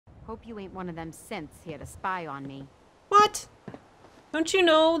Hope you ain't one of them synths here to spy on me. What? Don't you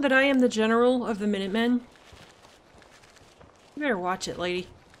know that I am the general of the Minutemen? You better watch it, lady.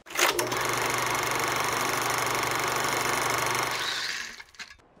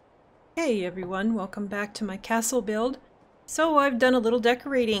 Hey everyone, welcome back to my castle build. So I've done a little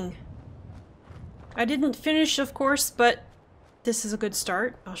decorating. I didn't finish, of course, but this is a good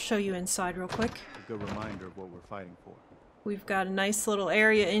start. I'll show you inside real quick. A good reminder of what we're fighting for. We've got a nice little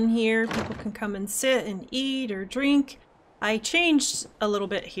area in here. People can come and sit and eat or drink. I changed a little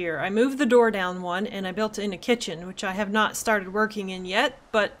bit here. I moved the door down one and I built in a kitchen, which I have not started working in yet,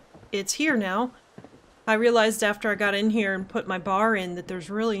 but it's here now. I realized after I got in here and put my bar in that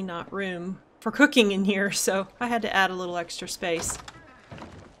there's really not room for cooking in here, so I had to add a little extra space.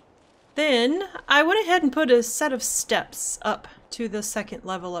 Then I went ahead and put a set of steps up to the second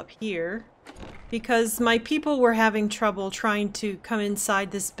level up here because my people were having trouble trying to come inside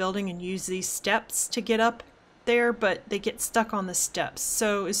this building and use these steps to get up there, but they get stuck on the steps.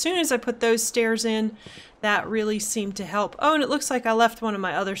 So as soon as I put those stairs in, that really seemed to help. Oh, and it looks like I left one of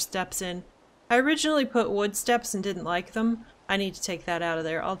my other steps in. I originally put wood steps and didn't like them. I need to take that out of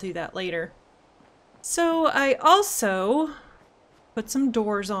there. I'll do that later. So I also put some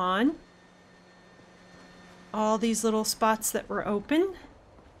doors on. All these little spots that were open.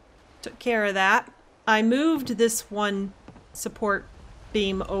 Took care of that. I moved this one support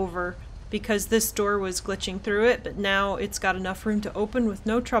beam over because this door was glitching through it, but now it's got enough room to open with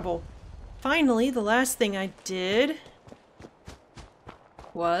no trouble. Finally, the last thing I did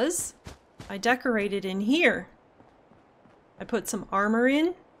was I decorated in here. I put some armor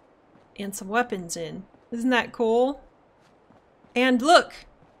in and some weapons in. Isn't that cool? And look,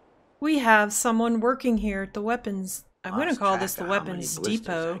 we have someone working here at the weapons. I'm going to call this the weapons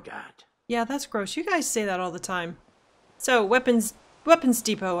depot. Yeah, that's gross. You guys say that all the time. So weapons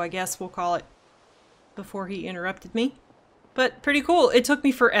depot, I guess we'll call it, before he interrupted me. But pretty cool. It took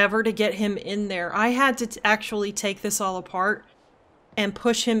me forever to get him in there. I had to actually take this all apart and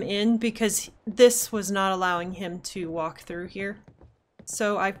push him in because this was not allowing him to walk through here.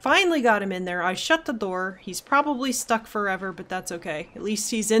 So I finally got him in there. I shut the door. He's probably stuck forever, but that's okay. At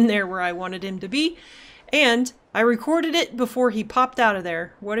least he's in there where I wanted him to be. And I recorded it before he popped out of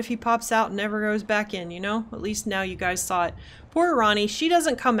there. What if he pops out and never goes back in, you know? At least now you guys saw it. Poor Ronnie, she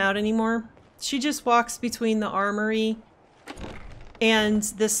doesn't come out anymore. She just walks between the armory and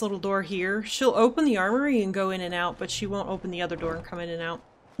this little door here. She'll open the armory and go in and out, but she won't open the other door and come in and out.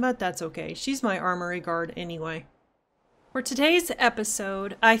 But that's okay. She's my armory guard anyway. For today's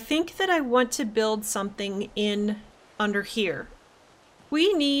episode, I think that I want to build something in under here.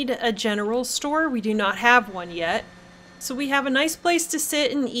 We need a general store. We do not have one yet. So we have a nice place to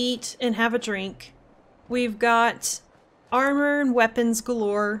sit and eat and have a drink. We've got armor and weapons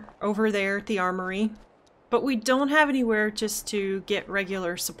galore over there at the armory. But we don't have anywhere just to get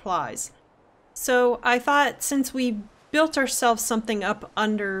regular supplies. So I thought since we built ourselves something up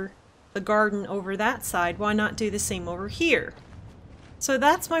under the garden over that side, why not do the same over here? So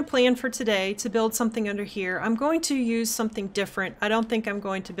that's my plan for today, to build something under here. I'm going to use something different. I don't think I'm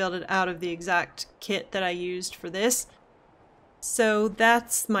going to build it out of the exact kit that I used for this. So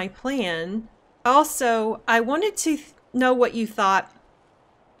that's my plan. Also, I wanted to know what you thought.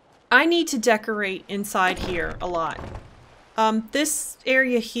 I need to decorate inside here a lot. This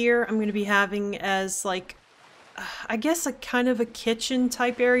area here I'm going to be having as like, I guess a kind of a kitchen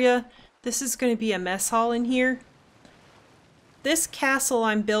type area. This is going to be a mess hall in here. This castle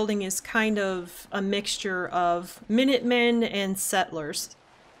I'm building is kind of a mixture of Minutemen and settlers.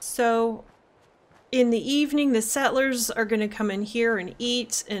 So in the evening the settlers are going to come in here and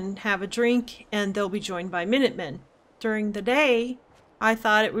eat and have a drink, and they'll be joined by Minutemen. During the day I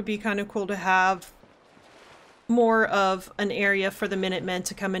thought it would be kind of cool to have more of an area for the Minutemen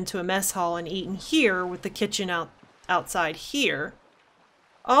to come into a mess hall and eat in here with the kitchen outside here.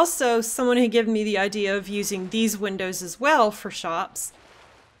 Also, someone had given me the idea of using these windows as well for shops.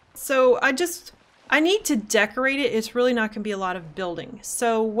 So I need to decorate it. It's really not going to be a lot of building.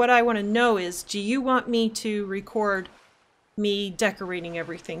 So what I want to know is, do you want me to record me decorating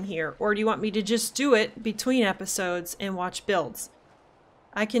everything here? Or do you want me to just do it between episodes and watch builds?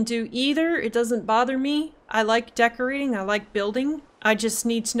 I can do either. It doesn't bother me. I like decorating. I like building. I just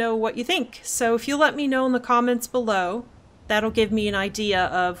need to know what you think. So if you let me know in the comments below, that'll give me an idea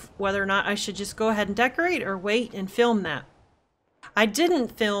of whether or not I should just go ahead and decorate or wait and film that. I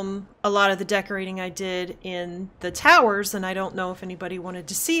didn't film a lot of the decorating I did in the towers, and I don't know if anybody wanted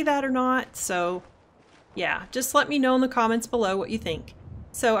to see that or not. So yeah, just let me know in the comments below what you think.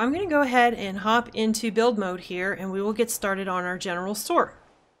 So I'm going to go ahead and hop into build mode here, and we will get started on our general store.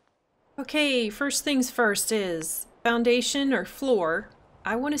 Okay, first things first is foundation or floor.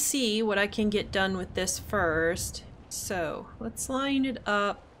 I want to see what I can get done with this first. So let's line it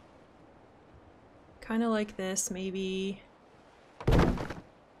up kind of like this, maybe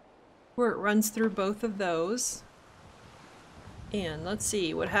where it runs through both of those. And let's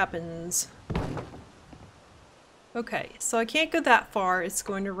see what happens. Okay, so I can't go that far. It's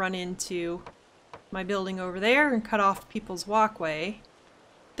going to run into my building over there and cut off people's walkway.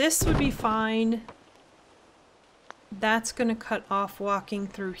 This would be fine. That's going to cut off walking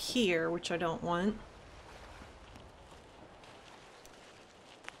through here, which I don't want.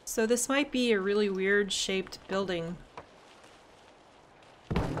 So this might be a really weird shaped building.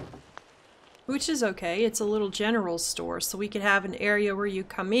 Which is okay. It's a little general store, so we could have an area where you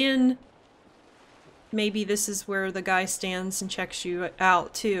come in. Maybe this is where the guy stands and checks you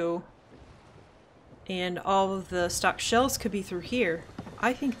out too. And all of the stock shelves could be through here.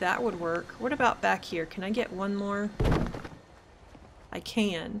 I think that would work. What about back here? Can I get one more? I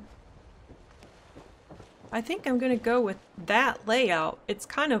can. I think I'm gonna go with that layout. It's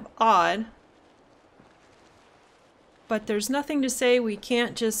kind of odd. But there's nothing to say we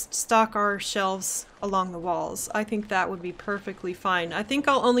can't just stock our shelves along the walls. I think that would be perfectly fine. I think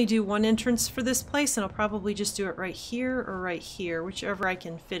I'll only do one entrance for this place, and I'll probably just do it right here or right here, whichever I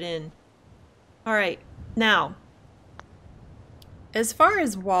can fit in. Alright, now, as far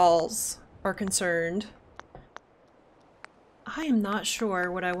as walls are concerned, I am not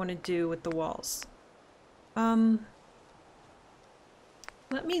sure what I want to do with the walls.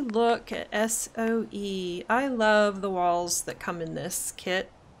 Let me look at SOE. I love the walls that come in this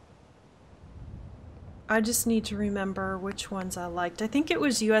kit. I just need to remember which ones I liked. I think it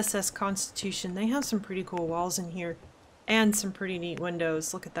was USS Constitution. They have some pretty cool walls in here. And some pretty neat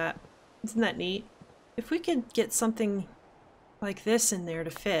windows. Look at that. Isn't that neat? If we could get something like this in there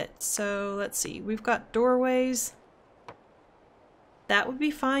to fit. So let's see. We've got doorways. That would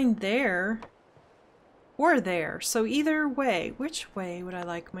be fine there. Or there. So either way. Which way would I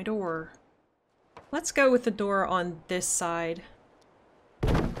like my door? Let's go with the door on this side.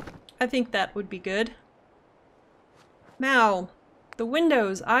 I think that would be good. Now, the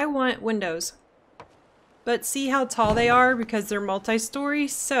windows. I want windows. But see how tall they are because they're multi-story?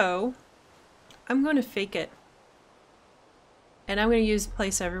 So, I'm going to fake it. And I'm going to use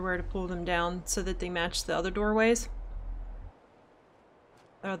Place Everywhere to pull them down so that they match the other doorways.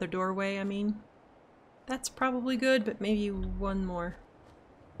 The other doorway, I mean. That's probably good, but maybe one more.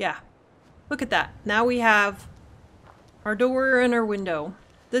 Yeah. Look at that. Now we have our door and our window.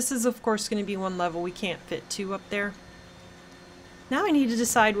 This is, of course, going to be one level. We can't fit two up there. Now I need to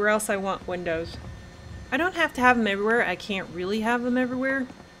decide where else I want windows. I don't have to have them everywhere. I can't really have them everywhere.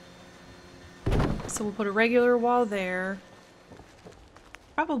 So we'll put a regular wall there.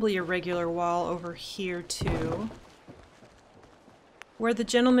 Probably a regular wall over here too. Where the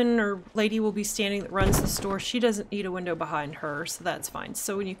gentleman or lady will be standing that runs the store, she doesn't need a window behind her, so that's fine.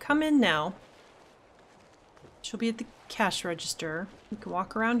 So when you come in now, she'll be at the cash register. You can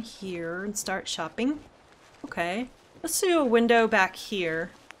walk around here and start shopping. Okay. Let's do a window back here.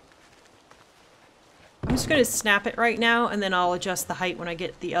 I'm just going to snap it right now, and then I'll adjust the height when I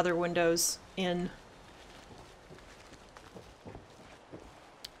get the other windows in.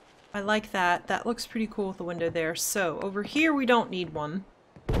 I like that. That looks pretty cool with the window there. So, over here we don't need one.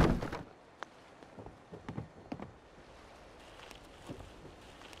 I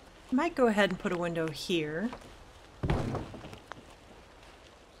might go ahead and put a window here.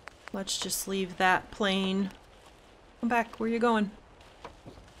 Let's just leave that plain. Come back. Where you going?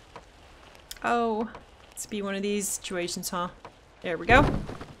 Oh, it's be one of these situations, huh? There we go.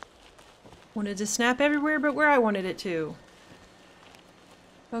 Wanted to snap everywhere but where I wanted it to.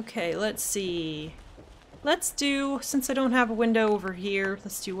 Okay, let's see. Let's do, since I don't have a window over here,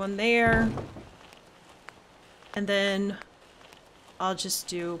 let's do one there. And then I'll just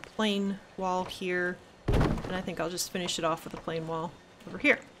do plain wall here. And I think I'll just finish it off with a plain wall over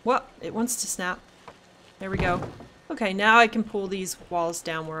here. Well, it wants to snap. There we go. Okay, now I can pull these walls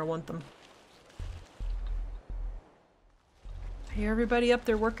down where I want them. I hear everybody up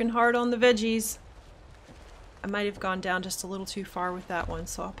there working hard on the veggies. I might have gone down just a little too far with that one,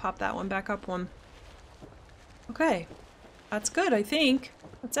 so I'll pop that one back up one. Okay, that's good, I think.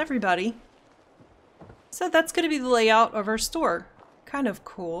 That's everybody. So that's going to be the layout of our store. Kind of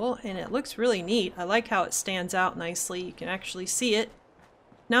cool, and it looks really neat. I like how it stands out nicely. You can actually see it.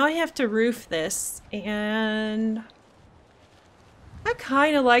 Now I have to roof this, and I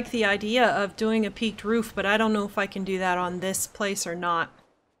kind of like the idea of doing a peaked roof, but I don't know if I can do that on this place or not.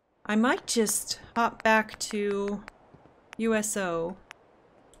 I might just hop back to USO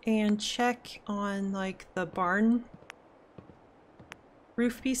and check on like the barn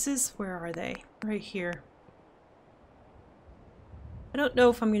roof pieces. Where are they? Right here. I don't know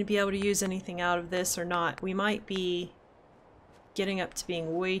if I'm going to be able to use anything out of this or not. We might be getting up to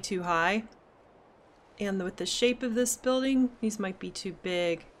being way too high. And with the shape of this building, these might be too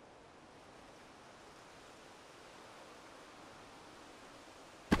big.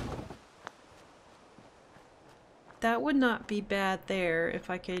 That would not be bad there if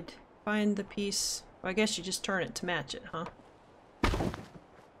I could find the piece. Well, I guess you just turn it to match it, huh?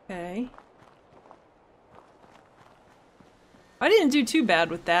 Okay. I didn't do too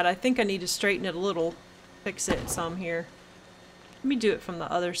bad with that. I think I need to straighten it a little. Fix it some here. Let me do it from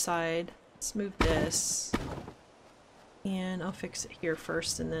the other side. Let's move this. And I'll fix it here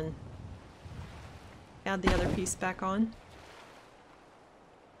first and then add the other piece back on.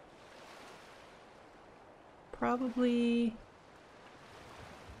 Probably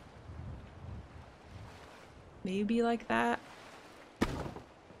maybe like that. I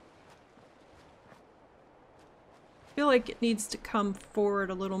feel like it needs to come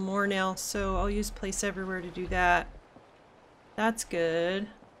forward a little more now, so I'll use place everywhere to do that. That's good.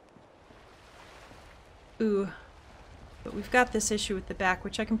 Ooh. But we've got this issue with the back,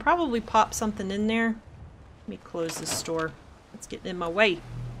 which I can probably pop something in there. Let me close this door. It's getting in my way.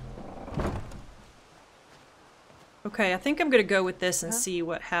 Okay, I think I'm gonna go with this and see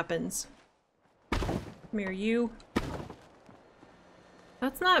what happens. Come here, you.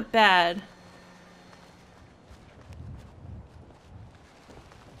 That's not bad.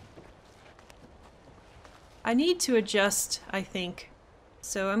 I need to adjust, I think.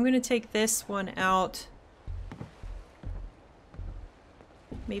 So I'm gonna take this one out.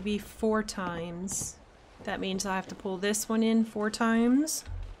 Maybe 4 times. That means I have to pull this one in 4 times.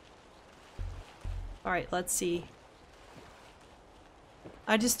 Alright, let's see.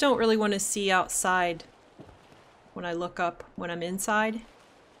 I just don't really want to see outside when I look up when I'm inside.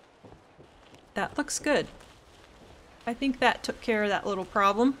 That looks good. I think that took care of that little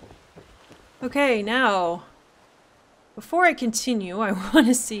problem. Okay, now, before I continue, I want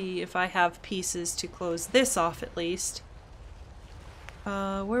to see if I have pieces to close this off at least.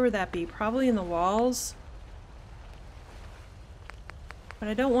 Where would that be? Probably in the walls. But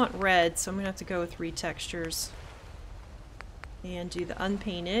I don't want red, so I'm going to have to go with retextures. And do the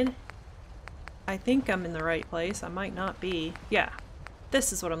unpainted. I think I'm in the right place. I might not be. Yeah.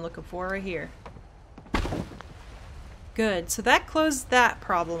 This is what I'm looking for right here. Good. So that closed that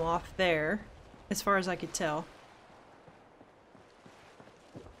problem off there, as far as I could tell.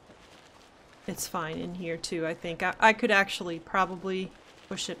 It's fine in here too, I think. I could actually probably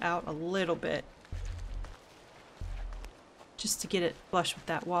push it out a little bit. Just to get it flush with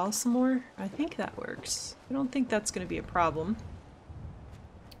that wall some more. I think that works. I don't think that's going to be a problem.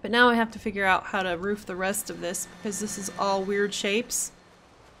 But now I have to figure out how to roof the rest of this, because this is all weird shapes.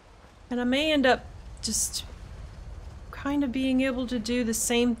 And I may end up just kind of being able to do the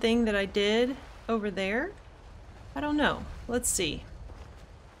same thing that I did over there. I don't know. Let's see.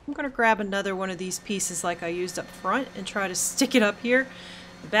 I'm going to grab another one of these pieces like I used up front and try to stick it up here.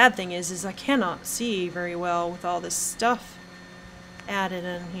 The bad thing is I cannot see very well with all this stuff added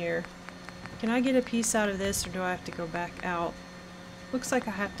in here. Can I get a piece out of this, or do I have to go back out? Looks like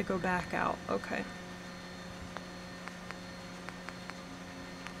I have to go back out. Okay.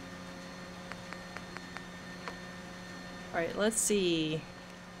 Alright, let's see.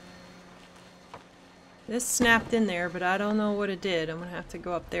 This snapped in there, but I don't know what it did. I'm gonna have to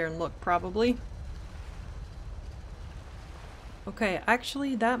go up there and look, probably. Okay,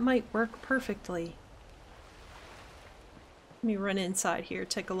 actually, that might work perfectly. Let me run inside here,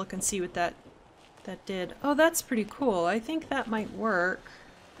 take a look and see what that did. Oh, that's pretty cool. I think that might work.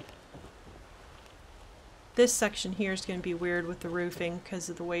 This section here is going to be weird with the roofing because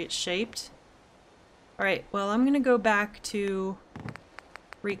of the way it's shaped. Alright, well, I'm going to go back to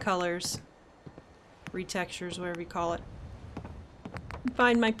recolors, retextures, whatever you call it.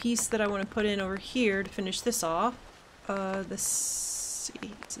 Find my piece that I want to put in over here to finish this off. Let's see.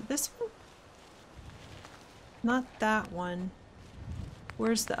 Is it this one? Not that one.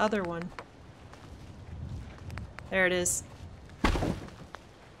 Where's the other one? There it is. I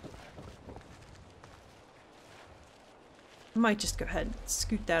might just go ahead and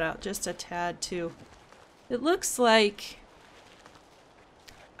scoot that out just a tad too. It looks like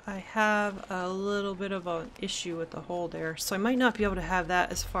I have a little bit of an issue with the hole there, so I might not be able to have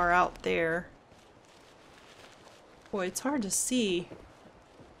that as far out there. Boy, it's hard to see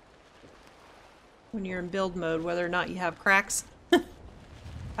when you're in build mode whether or not you have cracks.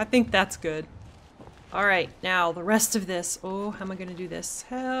 I think that's good. Alright, now the rest of this. Oh, how am I gonna do this?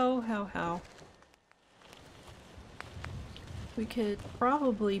 How? We could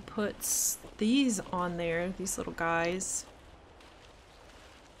probably put these on there, these little guys.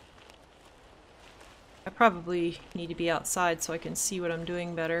 I probably need to be outside so I can see what I'm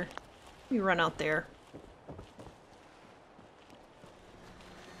doing better. Let me run out there.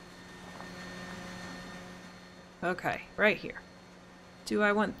 Okay, right here. Do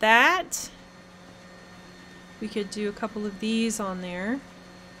I want that? We could do a couple of these on there.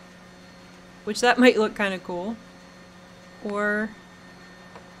 Which that might look kind of cool. Or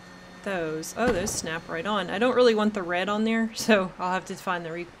those. Oh, those snap right on. I don't really want the red on there, so I'll have to find the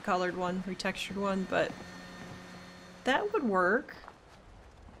recolored one, retextured one, but that would work.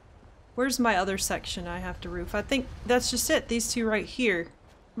 Where's my other section I have to roof? I think that's just it. These two right here.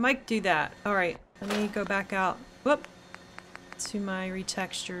 Might do that. Alright, let me go back out. Whoop! To my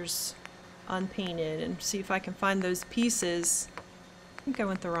retextures unpainted and see if I can find those pieces. I think I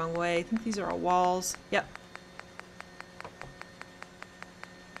went the wrong way. I think these are all walls. Yep.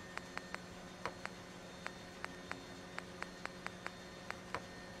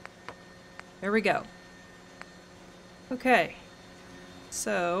 There we go. Okay.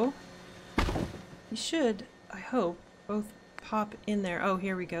 So, you should, I hope, both pop in there. Oh,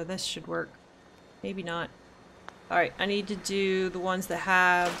 here we go. This should work. Maybe not. Alright, I need to do the ones that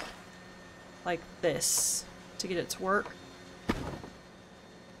have like this to get it to work.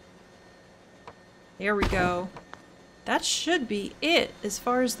 There we go. That should be it as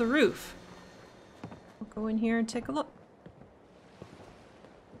far as the roof. We'll go in here and take a look.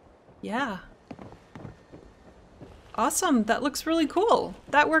 Yeah. Awesome, that looks really cool.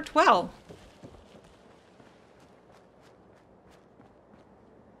 That worked well.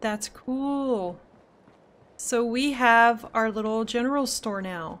 That's cool. So we have our little general store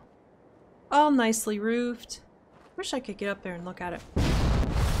now. All nicely roofed. Wish I could get up there and look at it.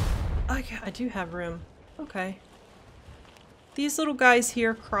 Okay, I do have room. Okay. These little guys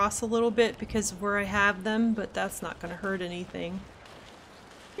here cross a little bit because of where I have them, but that's not going to hurt anything.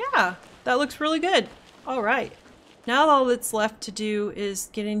 Yeah, that looks really good. All right. Now all that's left to do is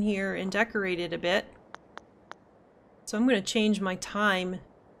get in here and decorate it a bit. So I'm going to change my time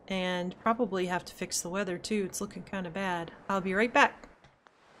and probably have to fix the weather too. It's looking kind of bad. I'll be right back.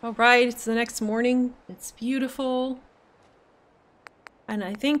 All right, it's the next morning. It's beautiful. And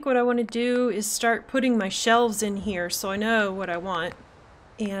I think what I want to do is start putting my shelves in here so I know what I want.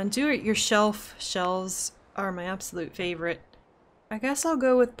 And do-it-yourself shelves are my absolute favorite. I guess I'll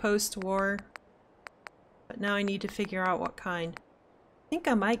go with post-war. But now I need to figure out what kind. I think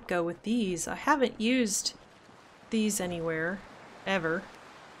I might go with these. I haven't used these anywhere, ever.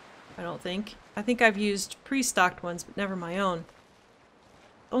 I don't think. I think I've used pre-stocked ones, but never my own.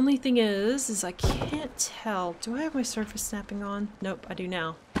 Only thing is I can't tell. Do I have my surface snapping on? Nope, I do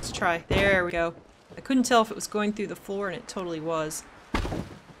now. Let's try. There we go. I couldn't tell if it was going through the floor, and it totally was.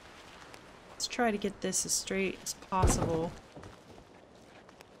 Let's try to get this as straight as possible.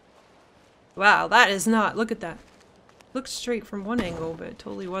 Wow, that is not. Look at that. Looks straight from one angle, but it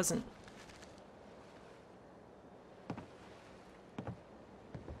totally wasn't.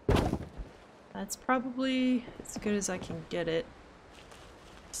 That's probably as good as I can get it.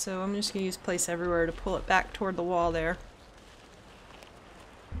 So I'm just going to use place everywhere to pull it back toward the wall there.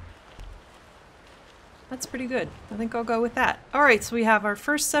 That's pretty good. I think I'll go with that. Alright, so we have our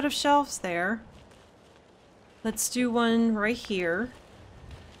first set of shelves there. Let's do one right here.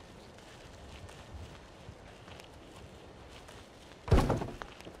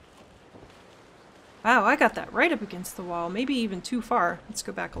 Wow, I got that right up against the wall. Maybe even too far. Let's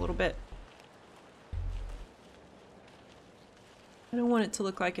go back a little bit. I don't want it to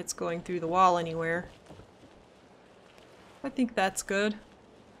look like it's going through the wall anywhere. I think that's good.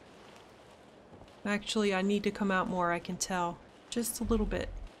 Actually, I need to come out more, I can tell. Just a little bit.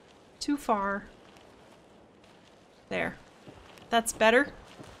 Too far. There. That's better.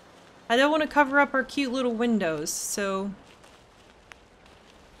 I don't want to cover up our cute little windows, so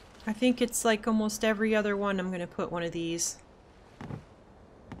I think it's like almost every other one I'm going to put one of these.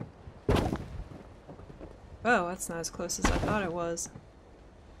 Oh, that's not as close as I thought it was.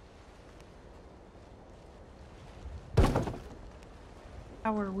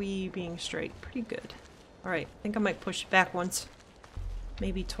 How are we being straight? Pretty good. Alright, I think I might push it back once.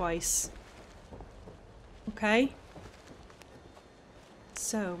 Maybe twice. Okay.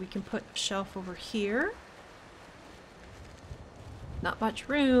 So we can put a shelf over here. Not much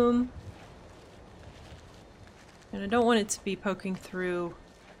room. And I don't want it to be poking through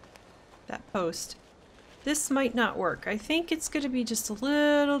that post. This might not work. I think it's going to be just a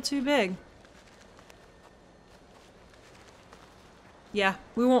little too big. Yeah,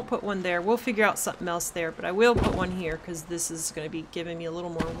 we won't put one there. We'll figure out something else there, but I will put one here because this is going to be giving me a little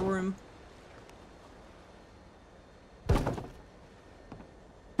more room.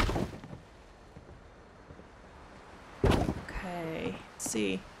 Okay, let's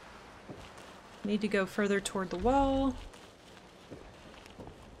see. Need to go further toward the wall.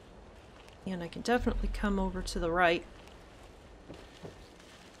 And I can definitely come over to the right.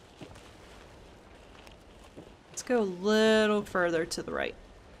 Let's go a little further to the right.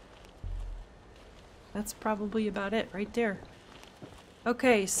 That's probably about it right there.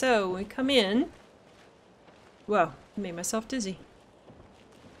 Okay, so we come in. Whoa, I made myself dizzy.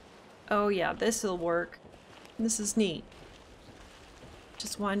 Oh yeah, this'll work. This is neat.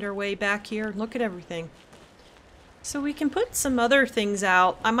 Just wind our way back here and look at everything. So we can put some other things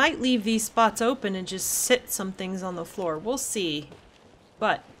out. I might leave these spots open and just sit some things on the floor. We'll see.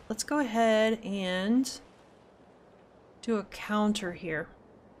 But let's go ahead and do a counter here.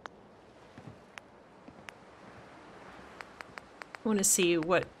 I want to see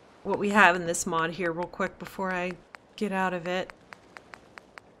what we have in this mod here real quick before I get out of it.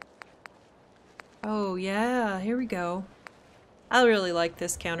 Oh yeah, here we go. I really like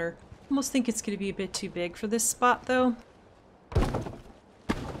this counter. Almost think it's going to be a bit too big for this spot though.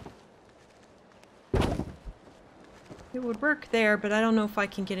 It would work there, but I don't know if I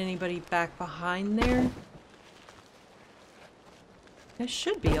can get anybody back behind there. I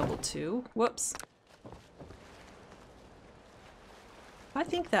should be able to. Whoops. I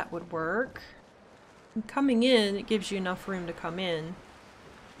think that would work. And coming in, it gives you enough room to come in.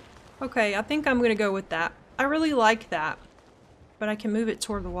 Okay, I think I'm going to go with that. I really like that. But I can move it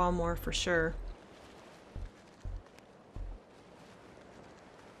toward the wall more for sure.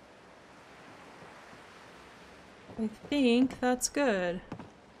 I think that's good.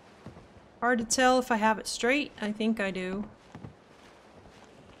 Hard to tell if I have it straight. I think I do.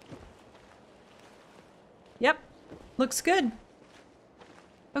 Yep, looks good.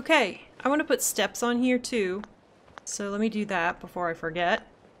 Okay, I want to put steps on here too. So let me do that before I forget.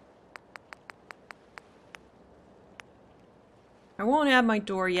 I won't add my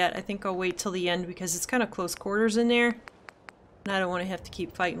door yet. I think I'll wait till the end because it's kind of close quarters in there. And I don't want to have to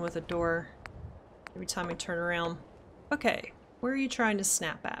keep fighting with a door every time I turn around. Okay, where are you trying to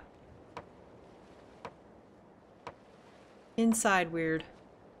snap at? Inside weird.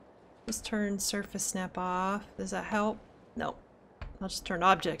 Just turn surface snap off. Does that help? No. I'll just turn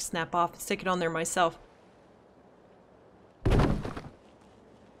object snap off and stick it on there myself.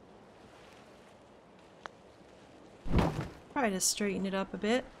 Try to straighten it up a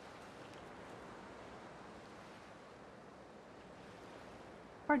bit.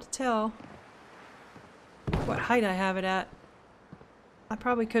 Hard to tell what height I have it at. I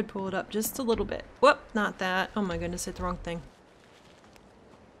probably could pull it up just a little bit. Whoop, not that. Oh my goodness, hit the wrong thing.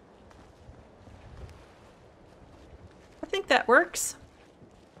 I think that works.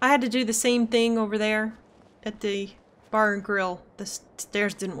 I had to do the same thing over there at the bar and grill. The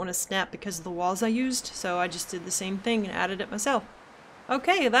stairs didn't want to snap because of the walls I used, so I just did the same thing and added it myself.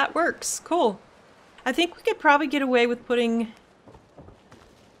 Okay, that works. Cool. I think we could probably get away with putting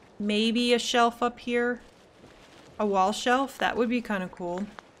maybe a shelf up here. A wall shelf. That would be kind of cool.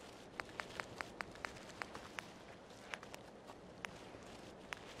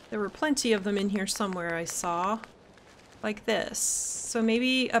 There were plenty of them in here somewhere I saw. Like this. So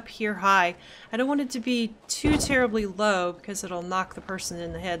maybe up here high. I don't want it to be too terribly low because it'll knock the person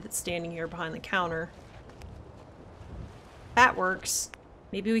in the head that's standing here behind the counter. That works.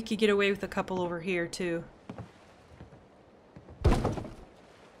 Maybe we could get away with a couple over here too.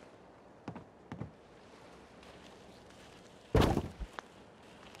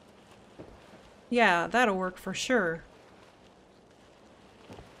 Yeah, that'll work for sure.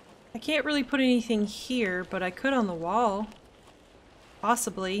 I can't really put anything here, but I could on the wall.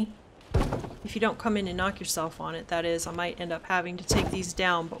 Possibly. If you don't come in and knock yourself on it, that is. I might end up having to take these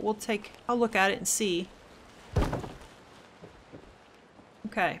down, but I'll look at it and see.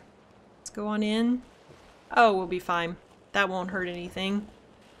 Okay. Let's go on in. Oh, we'll be fine. That won't hurt anything.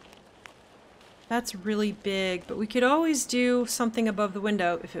 That's really big, but we could always do something above the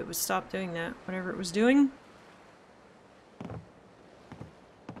window if it would stop doing that, whatever it was doing.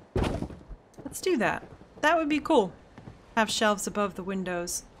 Let's do that. That would be cool. Have shelves above the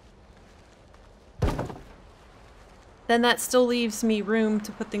windows. Then that still leaves me room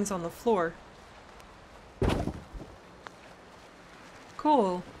to put things on the floor.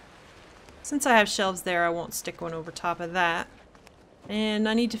 Cool. Since I have shelves there, I won't stick one over top of that. And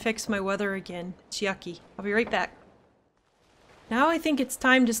I need to fix my weather again. It's yucky. I'll be right back. Now I think it's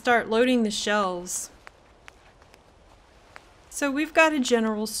time to start loading the shelves. So we've got a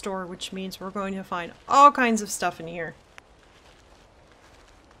general store, which means we're going to find all kinds of stuff in here.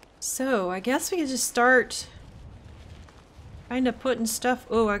 So I guess we could just start kind of putting stuff.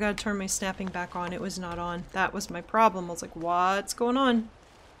 Oh, I gotta turn my snapping back on. It was not on. That was my problem. I was like, what's going on?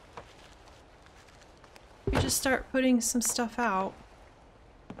 We just start putting some stuff out.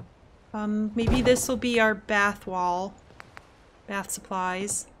 Maybe this will be our bath wall. Bath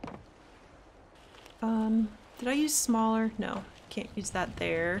supplies. Did I use smaller? No, can't use that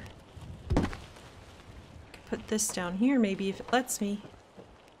there. Could put this down here maybe if it lets me.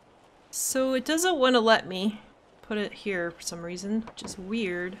 So it doesn't want to let me put it here for some reason, which is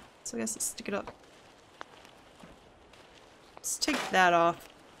weird. So I guess let's stick it up. Let's take that off.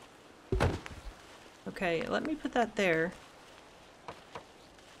 Okay, let me put that there.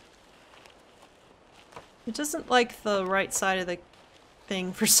 It doesn't like the right side of the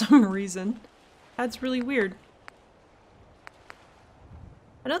thing for some reason. That's really weird.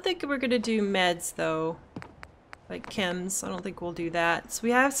 I don't think we're gonna do meds though. Like chems, I don't think we'll do that. So we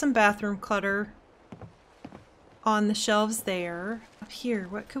have some bathroom clutter on the shelves there. Up here,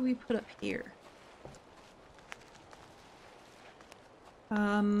 what could we put up here?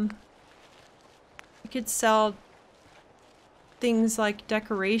 We could sell things like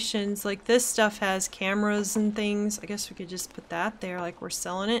decorations. Like this stuff has cameras and things. I guess we could just put that there like we're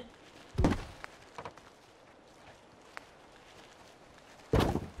selling it.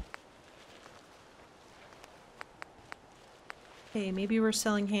 Hey, maybe we're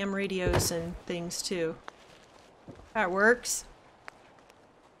selling ham radios and things too. That works.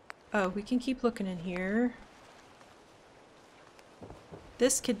 Oh, we can keep looking in here.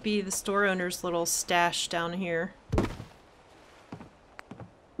 This could be the store owner's little stash down here.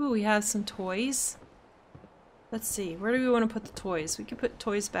 Ooh, we have some toys. Let's see, where do we want to put the toys? We could put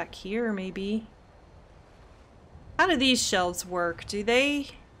toys back here, maybe. How do these shelves work? Do they...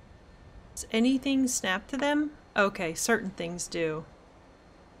 Does anything snap to them? Okay, certain things do.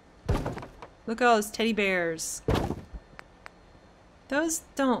 Look at all those teddy bears. Those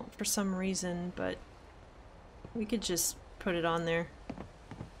don't for some reason, but we could just put it on there.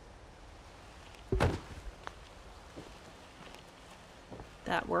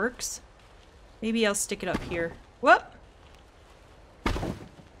 That works. Maybe I'll stick it up here. What?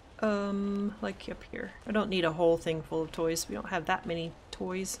 Like up here. I don't need a whole thing full of toys. We don't have that many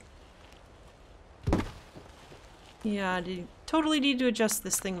toys. Yeah, I totally need to adjust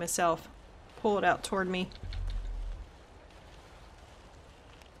this thing myself. Pull it out toward me.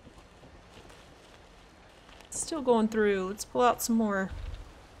 Still going through. Let's pull out some more.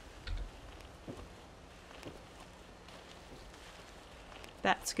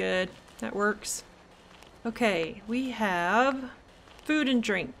 That's good. That works. Okay, we have food and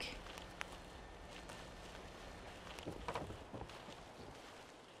drink.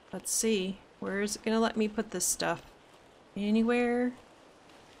 Let's see. Where is it gonna let me put this stuff? Anywhere?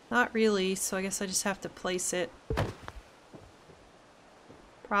 Not really, so I guess I just have to place it.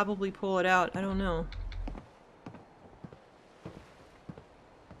 Probably pull it out, I don't know.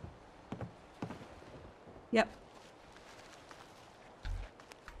 Yep.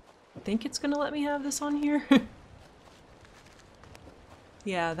 I think it's gonna let me have this on here.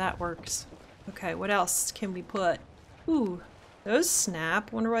 Yeah, that works. Okay, what else can we put? Ooh, those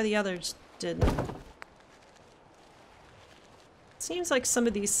snap. Wonder why the others didn't. Seems like some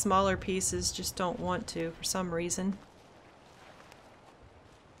of these smaller pieces just don't want to for some reason.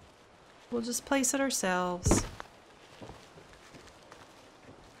 We'll just place it ourselves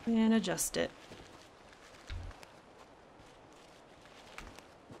and adjust it.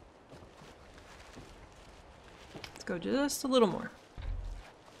 Let's go just a little more.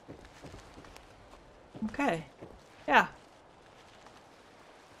 Okay. Yeah.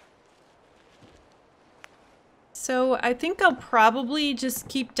 So I think I'll probably just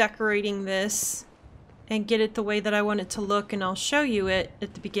keep decorating this and get it the way that I want it to look, and I'll show you it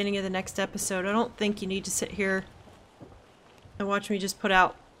at the beginning of the next episode. I don't think you need to sit here and watch me just put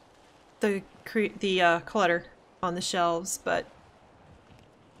out the clutter on the shelves, but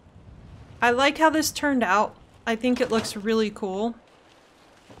I like how this turned out. I think it looks really cool.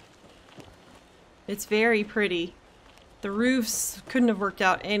 It's very pretty. The roofs couldn't have worked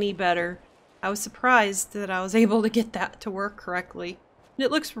out any better. I was surprised that I was able to get that to work correctly. And it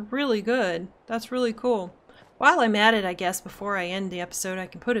looks really good. That's really cool. While I'm at it, I guess, before I end the episode, I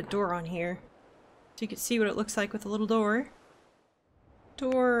can put a door on here. So you can see what it looks like with a little door.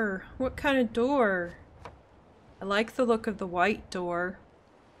 Door. What kind of door? I like the look of the white door.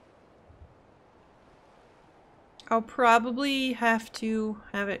 I'll probably have to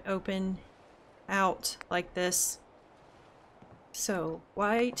have it open out like this. So,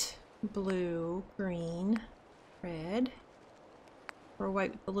 white, blue, green, red, or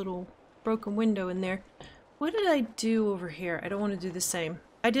white with a little broken window in there. What did I do over here? I don't want to do the same.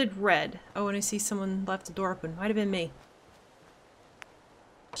 I did red. Oh, and I see someone left the door open. Might have been me.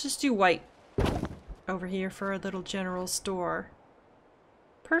 Let's just do white over here for a little general store.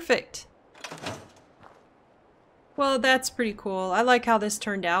 Perfect. Well, that's pretty cool. I like how this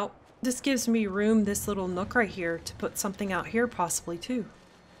turned out. This gives me room, this little nook right here, to put something out here possibly too.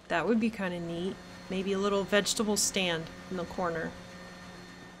 That would be kind of neat. Maybe a little vegetable stand in the corner.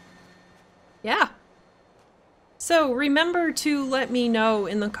 Yeah. So remember to let me know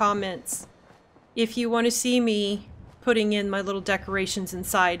in the comments if you want to see me putting in my little decorations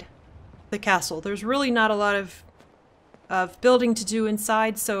inside the castle. There's really not a lot of building to do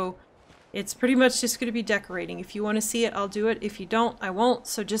inside, so it's pretty much just going to be decorating. If you want to see it, I'll do it. If you don't, I won't,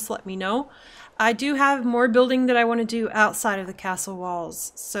 so just let me know. I do have more building that I want to do outside of the castle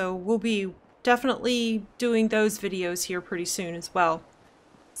walls, so we'll be definitely doing those videos here pretty soon as well.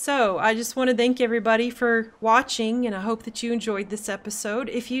 So, I just want to thank everybody for watching, and I hope that you enjoyed this episode.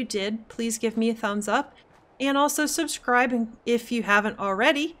 If you did, please give me a thumbs up, and also subscribe if you haven't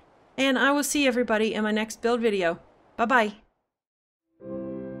already, and I will see everybody in my next build video. Bye-bye.